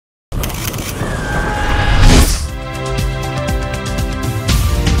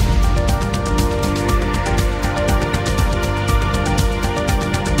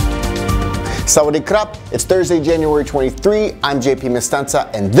Sawadee krap, it's Thursday, January 23. I'm JP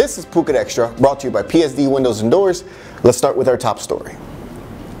Mestanza, and this is Phuket Extra, brought to you by PSD Windows and Doors. Let's start with our top story.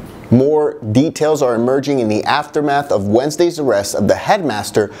 More details are emerging in the aftermath of Wednesday's arrest of the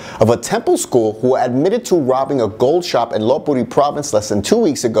headmaster of a temple school who admitted to robbing a gold shop in Lopburi province less than 2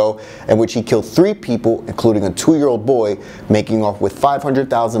 weeks ago, in which he killed 3 people, including a 2-year-old boy, making off with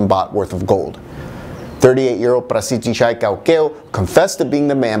 500,000 baht worth of gold. 38-year-old Prasichichai Kaukeo confessed to being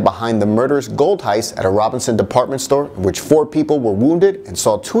the man behind the murderous gold heist at a Robinson department store, in which 4 people were wounded and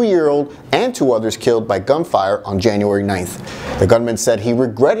saw a 2-year-old and 2 others killed by gunfire on January 9th. The gunman said he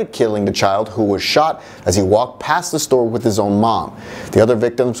regretted killing the child, who was shot as he walked past the store with his own mom. The other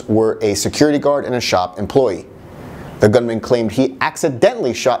victims were a security guard and a shop employee. The gunman claimed he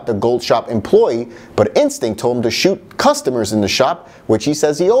accidentally shot the gold shop employee, but instinct told him to shoot customers in the shop, which he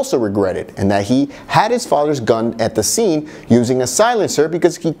says he also regretted, and that he had his father's gun at the scene using a silencer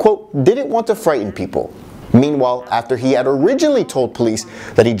because he, quote, didn't want to frighten people. Meanwhile, after he had originally told police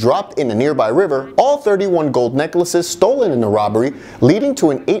that he dropped in a nearby river all 31 gold necklaces stolen in the robbery, leading to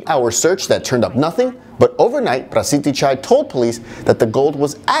an 8-hour search that turned up nothing, but overnight, Prasitichai told police that the gold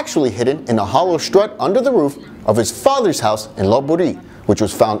was actually hidden in a hollow strut under the roof of his father's house in Lopburi, which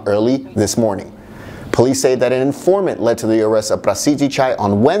was found early this morning. Police say that an informant led to the arrest of Prasitichai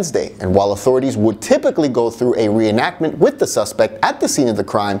on Wednesday, and while authorities would typically go through a reenactment with the suspect at the scene of the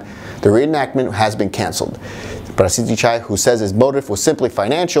crime, the reenactment has been cancelled. Prasitichai, who says his motive was simply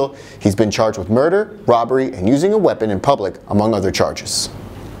financial, he's been charged with murder, robbery, and using a weapon in public, among other charges.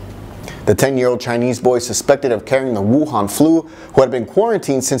 The 10-year-old Chinese boy suspected of carrying the Wuhan flu, who had been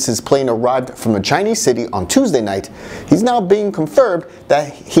quarantined since his plane arrived from a Chinese city on Tuesday night, he's now being confirmed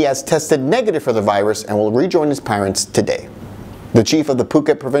that he has tested negative for the virus and will rejoin his parents today. The chief of the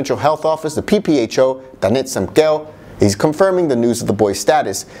Phuket Provincial Health Office, the PPHO, Danit Samkeo, is confirming the news of the boy's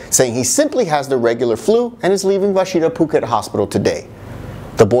status, saying he simply has the regular flu and is leaving Vashida Phuket Hospital today.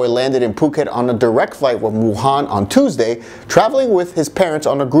 The boy landed in Phuket on a direct flight from Wuhan on Tuesday, traveling with his parents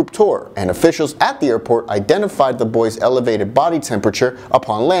on a group tour, and officials at the airport identified the boy's elevated body temperature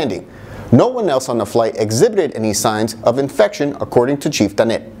upon landing. No one else on the flight exhibited any signs of infection, according to Chief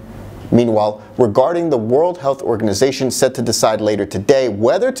Danit. Meanwhile, regarding the World Health Organization set to decide later today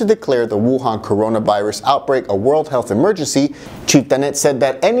whether to declare the Wuhan coronavirus outbreak a World Health emergency, Chief Danit said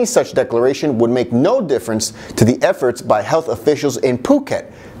that any such declaration would make no difference to the efforts by health officials in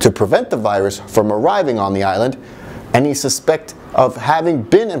Phuket to prevent the virus from arriving on the island. Any suspect of having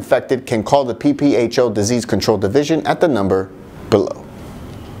been infected can call the PPHO Disease Control Division at the number below.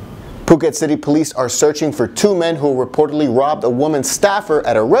 Phuket City Police are searching for 2 men who reportedly robbed a woman staffer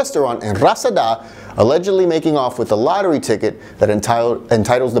at a restaurant in Rasada, allegedly making off with a lottery ticket that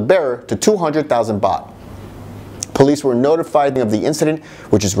entitles the bearer to 200,000 baht. Police were notified of the incident,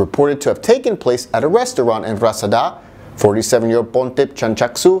 which is reported to have taken place at a restaurant in Rasada. 47-year-old Pontip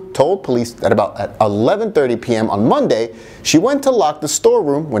Chanchaksu told police that about at 11:30 p.m. on Monday, she went to lock the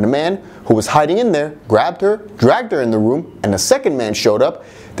storeroom when a man who was hiding in there grabbed her, dragged her in the room, and a second man showed up.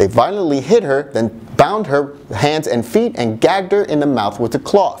 They violently hit her, then bound her hands and feet and gagged her in the mouth with a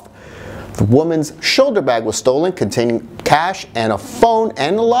cloth. The woman's shoulder bag was stolen, containing cash and a phone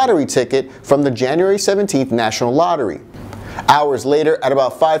and a lottery ticket from the January 17th National Lottery. Hours later, at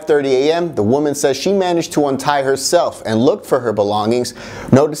about 5:30 a.m., the woman says she managed to untie herself and looked for her belongings,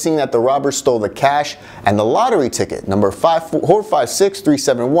 noticing that the robbers stole the cash and the lottery ticket, number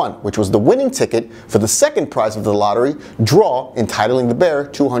 456371, which was the winning ticket for the second prize of the lottery draw, entitling the bearer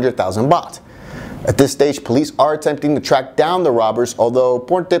 200,000 baht. At this stage, police are attempting to track down the robbers, although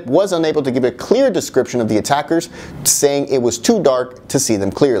Porntip was unable to give a clear description of the attackers, saying it was too dark to see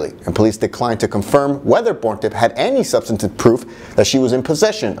them clearly. And police declined to confirm whether Porntip had any substantive proof that she was in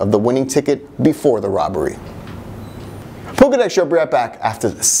possession of the winning ticket before the robbery. Phuket Extra will be right back after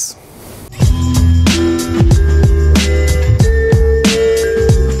this.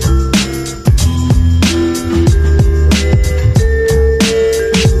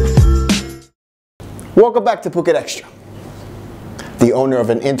 Welcome back to Phuket Extra. The owner of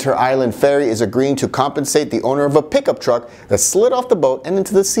an inter-island ferry is agreeing to compensate the owner of a pickup truck that slid off the boat and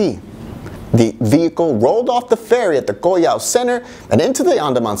into the sea. The vehicle rolled off the ferry at the Koh Yao Center and into the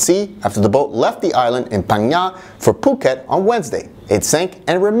Andaman Sea after the boat left the island in Phang Nga for Phuket on Wednesday. It sank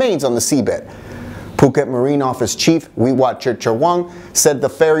and remains on the seabed. Phuket Marine Office Chief Wiwat Chirchawang said the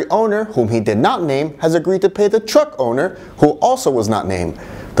ferry owner, whom he did not name, has agreed to pay the truck owner, who also was not named.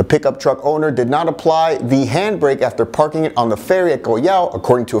 The pickup truck owner did not apply the handbrake after parking it on the ferry at Koh Yao,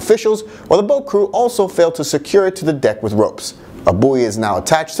 according to officials, while the boat crew also failed to secure it to the deck with ropes. A buoy is now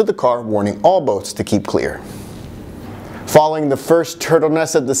attached to the car, warning all boats to keep clear. Following the first turtle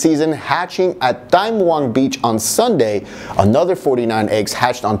nest of the season hatching at Thai Muang beach on Sunday, another 49 eggs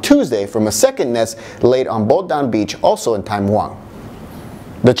hatched on Tuesday from a second nest laid on Bodan beach, also in Thai Muang.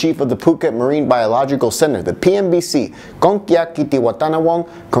 The chief of the Phuket Marine Biological Center, the PMBC, Kongkia Kitiwatanawong,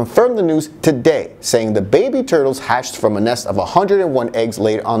 confirmed the news today, saying the baby turtles hatched from a nest of 101 eggs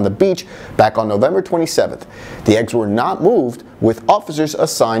laid on the beach back on November 27th. The eggs were not moved, with officers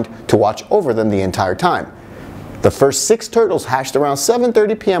assigned to watch over them the entire time. The first 6 turtles hatched around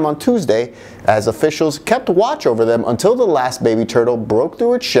 7:30 p.m. on Tuesday, as officials kept watch over them until the last baby turtle broke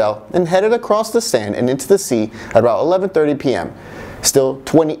through its shell and headed across the sand and into the sea at about 11:30 p.m. Still,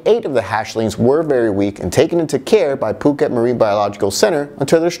 28 of the hatchlings were very weak and taken into care by Phuket Marine Biological Center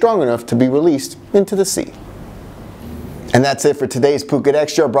until they're strong enough to be released into the sea. And that's it for today's Phuket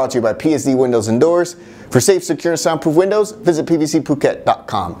Extra, brought to you by PSD Windows and Doors. For safe, secure, and soundproof windows, visit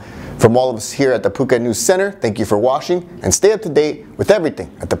pvcphuket.com. From all of us here at the Phuket News Center, thank you for watching, and stay up to date with everything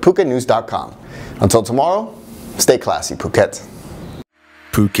at thephuket.news.com. Until tomorrow, stay classy, Phuket.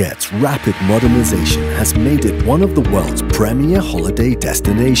 Phuket's rapid modernization has made it one of the world's premier holiday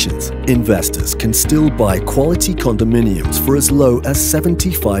destinations. Investors can still buy quality condominiums for as low as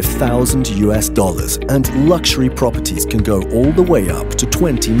 $75,000 and luxury properties can go all the way up to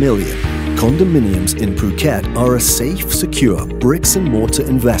 20 million. Condominiums in Phuket are a safe, secure bricks-and-mortar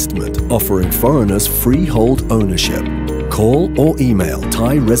investment offering foreigners freehold ownership. Call or email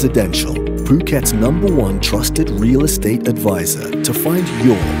Thai Residential, Phuket's #1 trusted real estate advisor, to find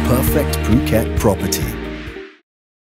your perfect Phuket property.